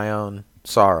wallow in my own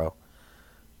sorrow.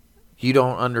 You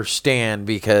don't understand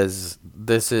because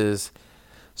this is...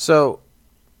 So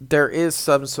there is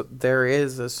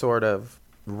a sort of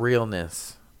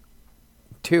realness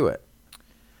to it.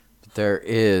 There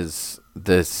is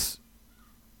this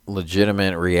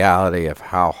legitimate reality of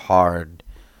how hard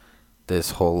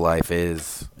this whole life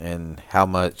is and how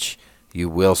much you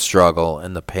will struggle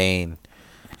and the pain.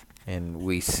 And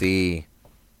we see,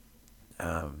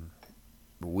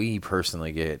 we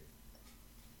personally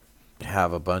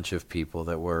have a bunch of people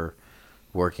that we're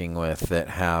working with that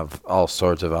have all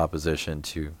sorts of opposition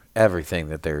to everything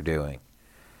that they're doing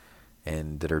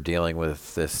and that are dealing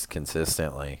with this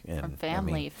consistently. And From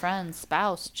family, friends,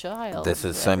 spouse, child. This is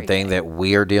everything. something that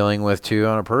we are dealing with too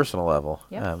on a personal level.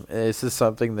 Yep. This is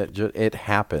something that it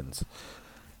happens,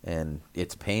 and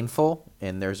it's painful,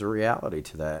 and there's a reality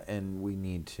to that, and we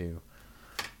need to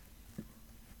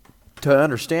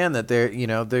understand that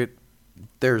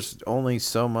there's only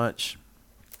so much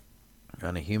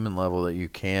on a human level that you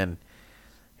can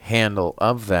handle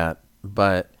of that,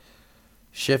 but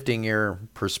shifting your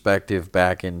perspective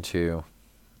back into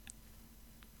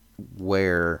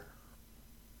where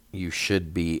you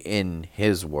should be in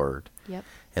his word. Yep.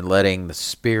 And letting the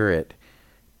Spirit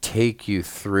take you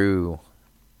through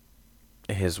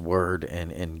his word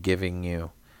and giving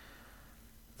you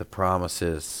the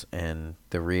promises and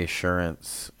the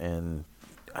reassurance and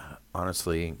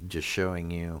honestly just showing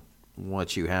you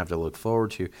what you have to look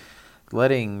forward to.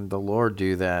 Letting the Lord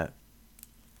do that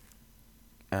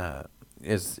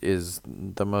is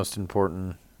the most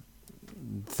important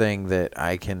thing that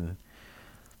I can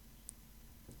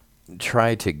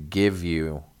try to give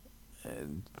you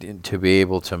to be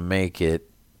able to make it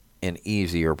an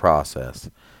easier process.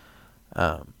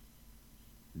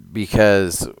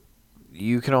 Because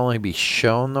you can only be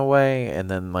shown the way, and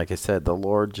then, like I said, the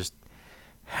Lord just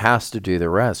has to do the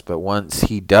rest. But once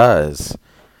he does,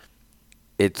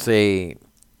 it's a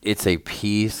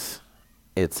peace,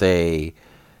 it's a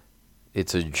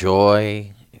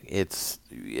joy, it's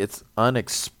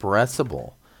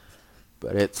unexpressible,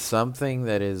 but it's something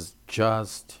that is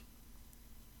just,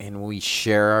 and we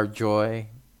share our joy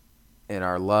and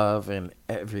our love and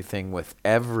everything with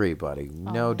everybody,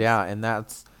 no Always. doubt. And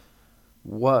that's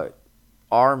what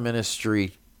our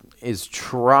ministry is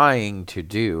trying to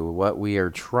do, what we are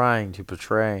trying to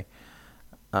portray.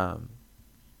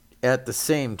 At the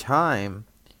same time,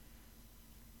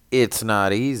 it's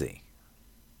not easy.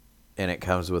 And it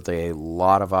comes with a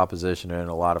lot of opposition and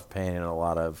a lot of pain and a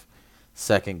lot of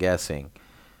second guessing.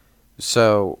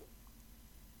 So,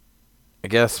 I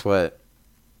guess what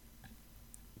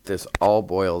this all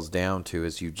boils down to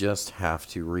is you just have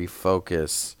to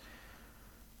refocus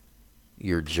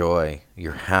your joy,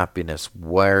 your happiness,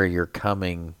 where you're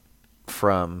coming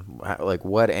from, like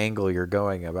what angle you're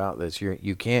going about this.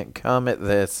 You can't come at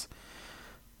this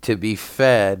to be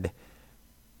fed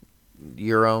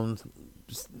your own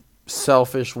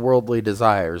selfish worldly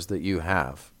desires that you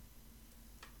have.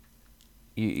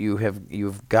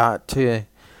 You've got to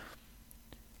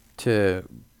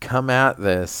come at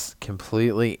this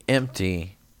completely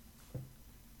empty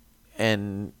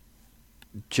and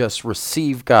just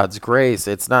receive God's grace.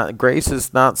 Grace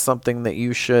is not something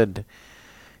that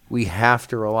we have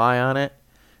to rely on it,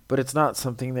 but it's not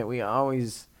something that we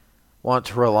always want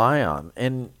to rely on.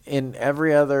 And in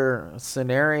every other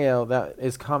scenario, that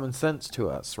is common sense to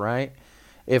us, right?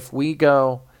 If we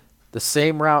go the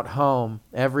same route home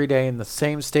every day and the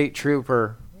same state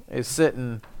trooper is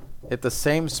sitting at the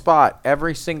same spot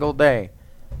every single day,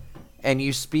 and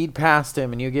you speed past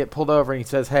him and you get pulled over and he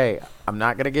says, hey, I'm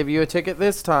not going to give you a ticket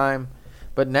this time,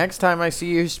 but next time I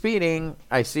see you speeding,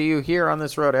 I see you here on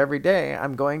this road every day,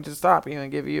 I'm going to stop you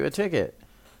and give you a ticket.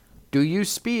 Do you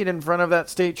speed in front of that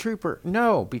state trooper?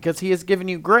 No, because he has given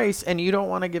you grace and you don't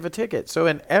want to give a ticket. So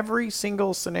in every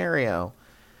single scenario,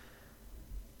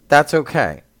 That's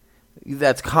okay.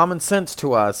 That's common sense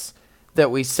to us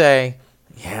that we say,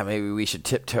 yeah, maybe we should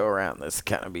tiptoe around this,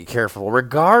 kind of be careful,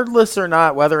 regardless or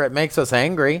not whether it makes us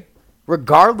angry,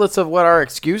 regardless of what our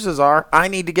excuses are. I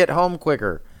need to get home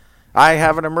quicker. I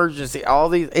have an emergency. All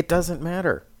these, it doesn't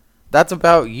matter. That's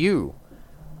about you.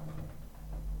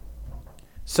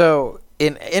 So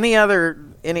in any other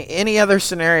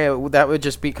scenario, that would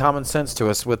just be common sense to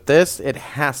us. With this, it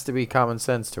has to be common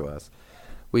sense to us.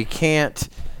 We can't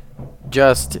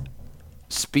just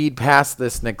speed past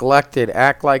this, neglect it,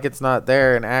 act like it's not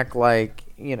there, and act like,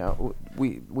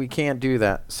 we can't do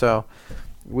that. So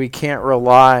we can't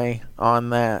rely on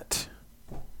that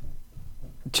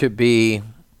to be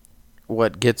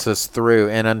what gets us through.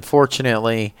 And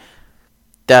unfortunately,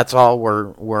 that's all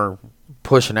we're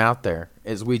pushing out there,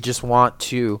 is we just want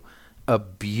to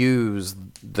abuse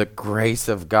the grace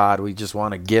of God. We just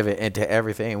want to give it into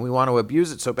everything. And we want to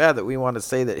abuse it so bad that we want to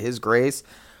say that his grace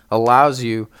allows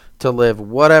you to live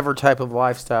whatever type of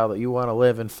lifestyle that you want to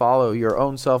live and follow your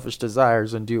own selfish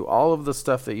desires and do all of the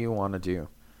stuff that you want to do,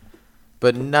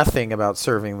 but nothing about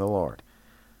serving the Lord.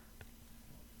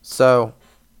 So,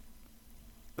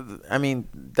 I mean,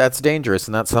 that's dangerous,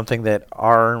 and that's something that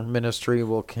our ministry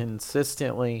will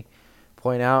consistently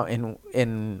point out,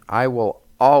 and I will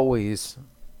always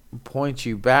point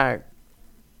you back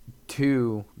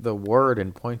to the Word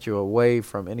and point you away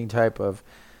from any type of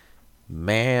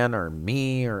man or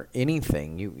me or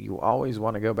anything. You always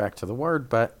want to go back to the Word,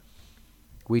 but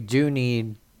we do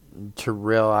need to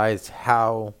realize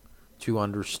how to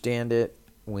understand it.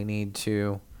 We need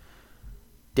to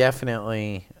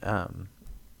definitely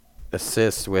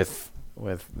assist with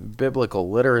biblical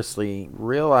literacy,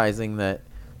 realizing that,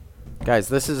 guys,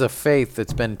 this is a faith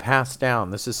that's been passed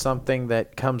down. This is something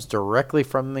that comes directly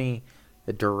from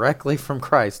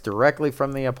Christ, directly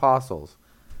from the apostles.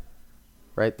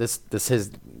 Right? This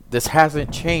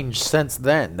hasn't changed since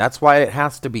then. That's why it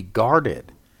has to be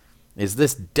guarded.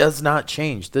 This does not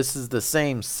change. This is the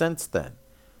same since then.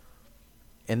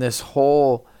 And this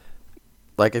whole,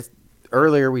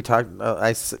 earlier we talked,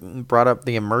 I brought up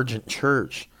the emergent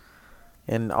church,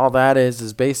 and all that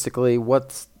is basically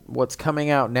what's coming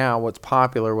out now, what's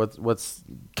popular, what's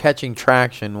catching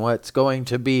traction, what's going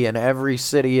to be in every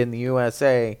city in the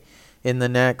USA in the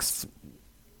next,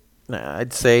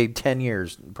 I'd say 10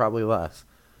 years, probably less.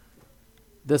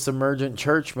 This emergent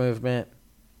church movement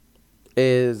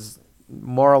is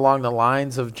more along the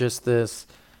lines of just this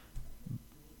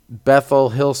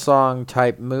Bethel Hillsong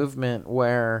type movement,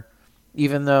 where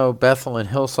even though Bethel and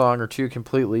Hillsong are two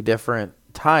completely different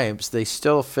types, they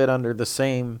still fit under the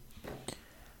same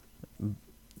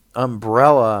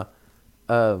umbrella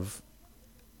of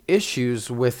issues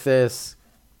with this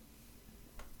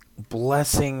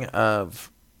blessing of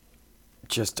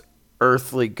just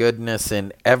earthly goodness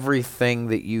in everything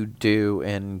that you do,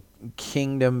 and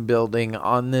kingdom building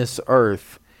on this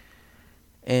earth,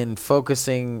 and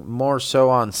focusing more so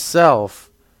on self,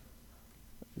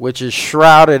 which is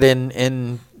shrouded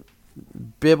in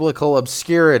biblical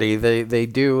obscurity. They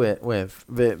do it with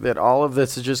that. All of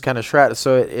this is just kind of shrouded,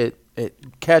 so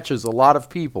it catches a lot of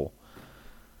people.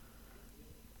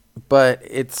 But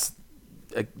it's,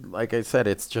 like I said,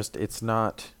 it's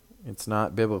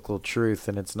not biblical truth,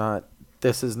 and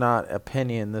this is not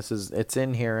opinion. It's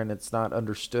in here, and it's not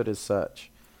understood as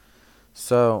such.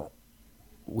 So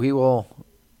I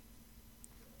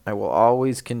will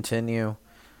always continue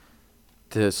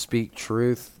to speak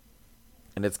truth,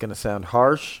 and it's going to sound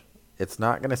harsh. It's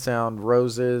not going to sound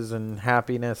roses and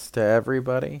happiness to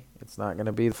everybody. It's not going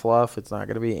to be fluff. It's not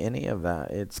going to be any of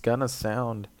that. It's going to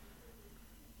sound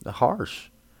harsh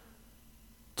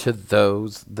to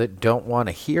those that don't want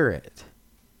to hear it.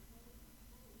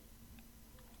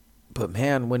 But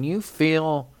man, when you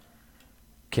feel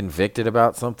convicted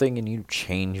about something and you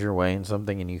change your way in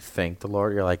something and you thank the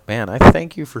Lord, you're like, man, I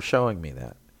thank you for showing me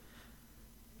that.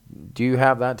 Do you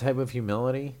have that type of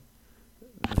humility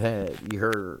that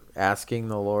you're asking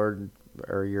the Lord,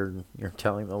 or you're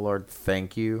telling the Lord,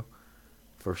 thank you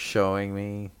for showing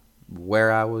me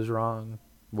where I was wrong,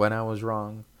 when I was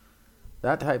wrong?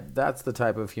 That's the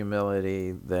type of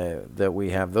humility that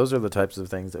we have. Those are the types of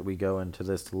things that we go into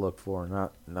this to look for,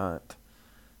 not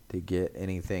to get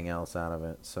anything else out of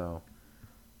it. So,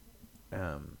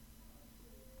 I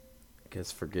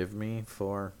guess forgive me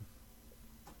for,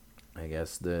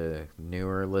 the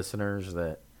newer listeners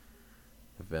that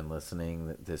have been listening,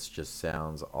 that this just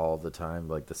sounds all the time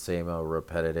like the same old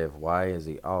repetitive. Why is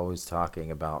he always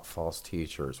talking about false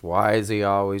teachers? Why is he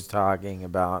always talking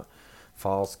about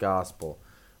false gospel?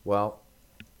 Well,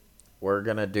 we're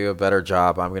going to do a better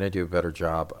job. I'm going to do a better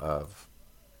job of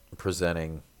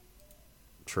presenting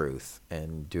truth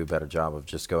and do a better job of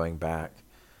just going back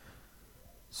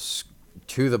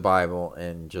to the Bible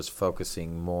and just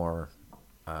focusing more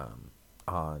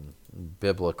on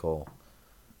biblical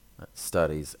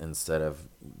studies instead of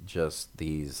just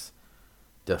these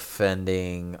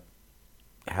defending,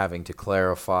 having to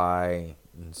clarify,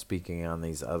 and speaking on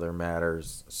these other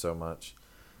matters so much.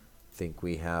 I think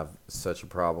we have such a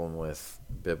problem with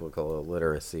biblical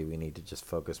illiteracy. We need to just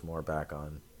focus more back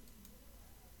on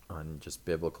just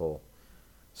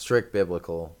strict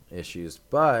biblical issues,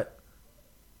 but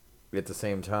at the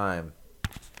same time,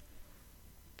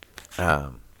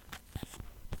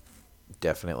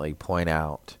 definitely point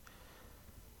out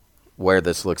where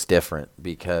this looks different,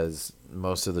 because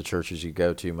most of the churches you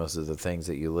go to, most of the things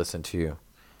that you listen to,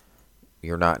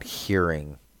 you're not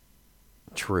hearing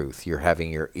truth. You're having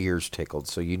your ears tickled,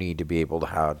 so you need to be able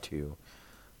to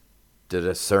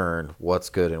discern what's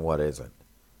good and what isn't.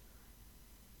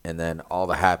 And then all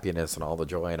the happiness and all the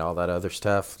joy and all that other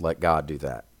stuff, let God do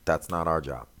that. That's not our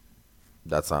job.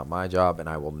 That's not my job, and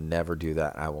I will never do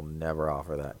that. I will never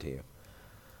offer that to you.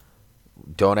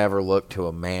 Don't ever look to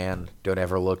a man. Don't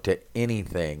ever look to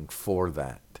anything for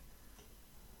that.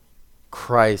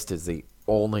 Christ is the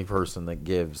only person that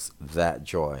gives that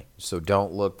joy. So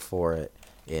don't look for it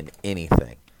in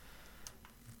anything.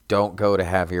 Don't go to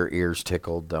have your ears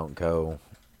tickled. Don't go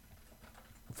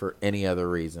for any other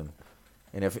reason.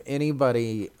 And if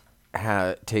anybody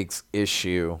takes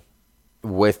issue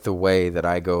with the way that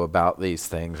I go about these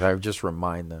things, I would just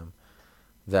remind them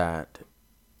that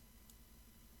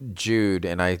Jude,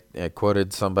 and I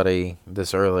quoted somebody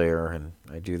this earlier, and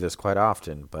I do this quite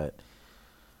often, but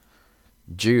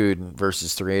Jude,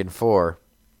 verses 3 and 4,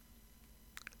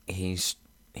 he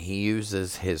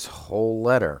uses his whole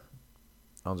letter.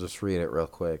 I'll just read it real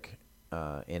quick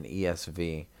in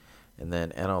ESV, and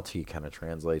then NLT kind of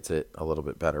translates it a little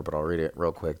bit better, but I'll read it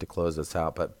real quick to close this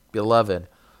out. But, beloved,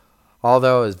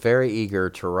 although I was very eager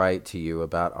to write to you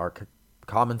about our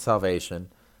common salvation,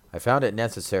 I found it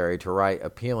necessary to write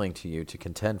appealing to you to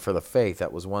contend for the faith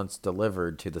that was once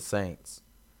delivered to the saints.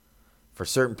 For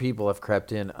certain people have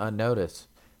crept in unnoticed,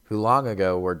 who long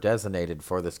ago were designated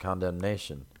for this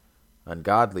condemnation,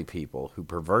 ungodly people who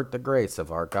pervert the grace of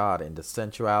our God into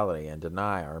sensuality and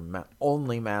deny our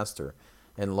only Master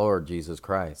and Lord Jesus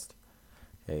Christ.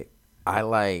 Okay, I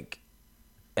like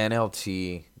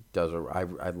NLT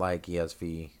I like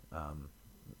ESV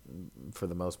for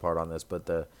the most part on this, but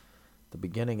the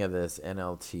beginning of this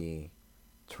NLT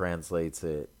translates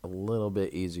it a little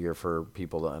bit easier for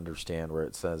people to understand, where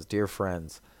it says, "Dear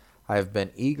friends, I have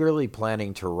been eagerly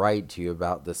planning to write to you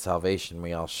about the salvation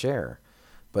we all share,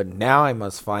 but now I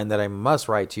must find that I must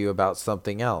write to you about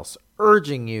something else,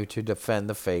 urging you to defend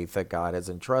the faith that God has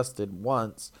entrusted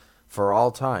once for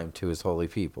all time to his holy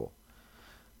people."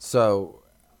 So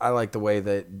I like the way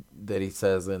that he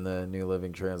says in the New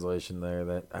Living Translation there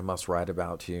that I must write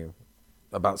about to you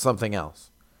about something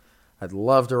else. I'd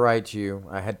love to write to you.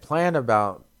 I had planned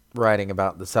about writing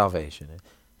about the salvation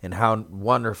and how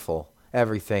wonderful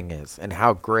everything is and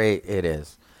how great it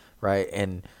is, right?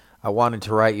 And I wanted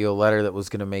to write you a letter that was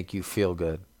going to make you feel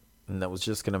good and that was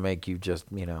just going to make you just,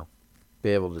 be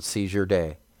able to seize your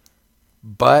day.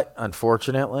 But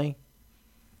unfortunately,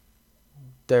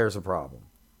 there's a problem.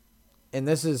 And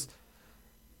this is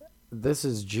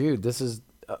Jude. This is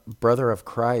a brother of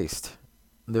Christ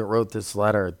that wrote this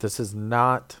letter. This is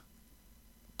not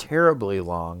terribly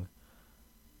long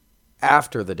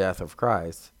after the death of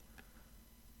Christ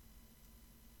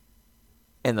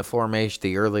and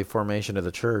the early formation of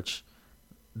the church,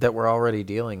 that we're already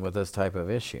dealing with this type of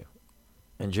issue.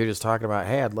 And Jude is talking about,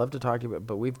 hey, I'd love to talk to you,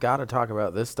 but we've got to talk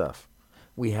about this stuff.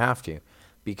 We have to,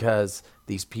 because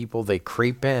these people, they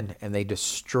creep in and they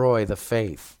destroy the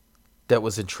faith that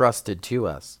was entrusted to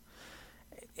us.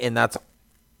 And that's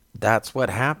what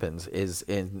happens,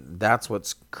 that's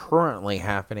what's currently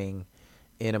happening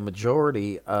in a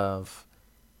majority of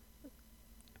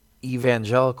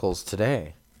evangelicals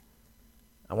today.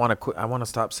 I want to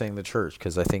stop saying the church,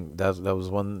 because I think that was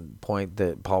one point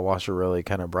that Paul Washer really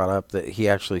kind of brought up that he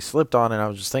actually slipped on, and I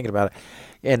was just thinking about it.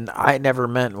 And I never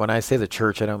meant, when I say the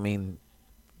church, I don't mean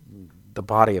the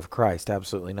body of Christ.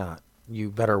 Absolutely not. You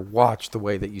better watch the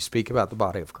way that you speak about the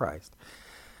body of Christ.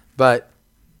 But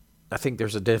I think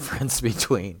there's a difference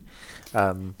between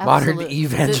modern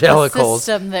evangelicals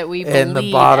the system that we and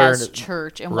believe the modern as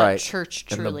church and right, what church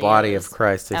truly and the body is. of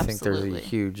Christ. I Absolutely. think there's a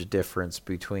huge difference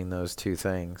between those two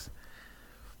things.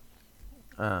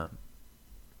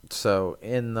 So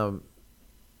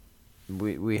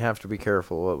we have to be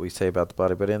careful what we say about the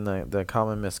body, but in the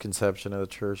common misconception of the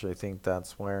church, I think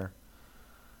that's where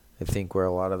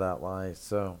a lot of that lies.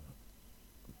 So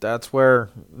that's where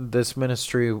this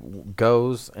ministry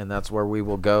goes, and that's where we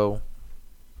will go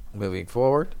moving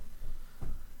forward.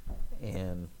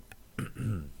 And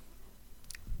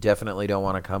definitely don't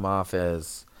want to come off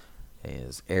as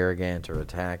arrogant or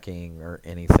attacking or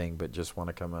anything, but just want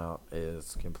to come out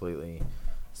as completely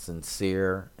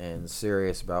sincere and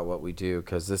serious about what we do,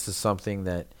 because this is something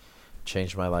that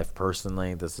changed my life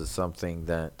personally. This is something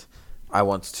that I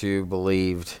once too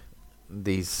believed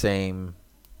these same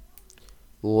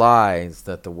lies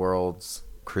that the world's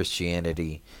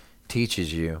Christianity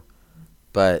teaches you,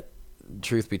 but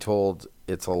truth be told,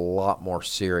 it's a lot more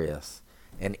serious.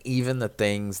 And even the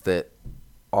things that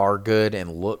are good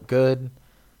and look good,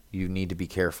 you need to be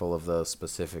careful of those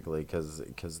specifically, because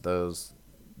those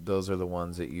are the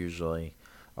ones that usually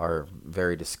are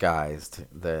very disguised,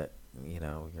 that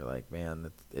you're like,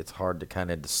 man, it's hard to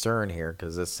kind of discern here,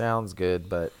 because this sounds good,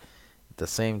 but at the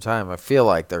same time I feel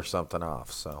like there's something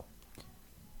off. So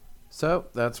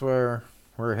that's where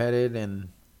we're headed, and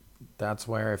that's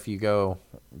where, if you go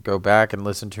back and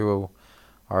listen to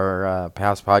our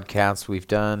past podcasts we've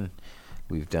done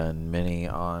many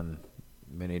on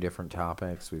many different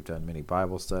topics. We've done many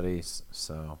Bible studies.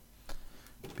 So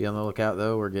be on the lookout,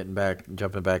 though. We're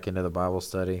jumping back into the Bible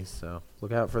study. So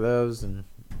look out for those. And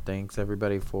thanks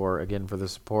everybody for the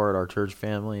support, our church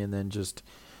family, and then just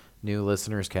new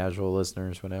listeners, casual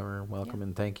listeners, whatever. Welcome. Yeah.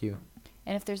 And thank you.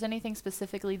 And if there's anything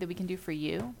specifically that we can do for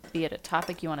you, be it a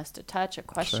topic you want us to touch, a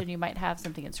question you might have,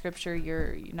 something in Scripture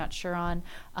you're not sure on,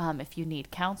 if you need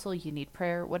counsel, you need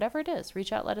prayer, whatever it is,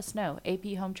 reach out, let us know.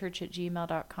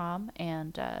 aphomechurch@gmail.com,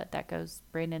 and that goes,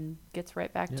 Brandon gets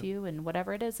right back to you, and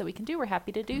whatever it is that we can do, we're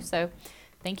happy to do so.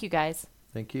 Thank you, guys.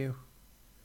 Thank you.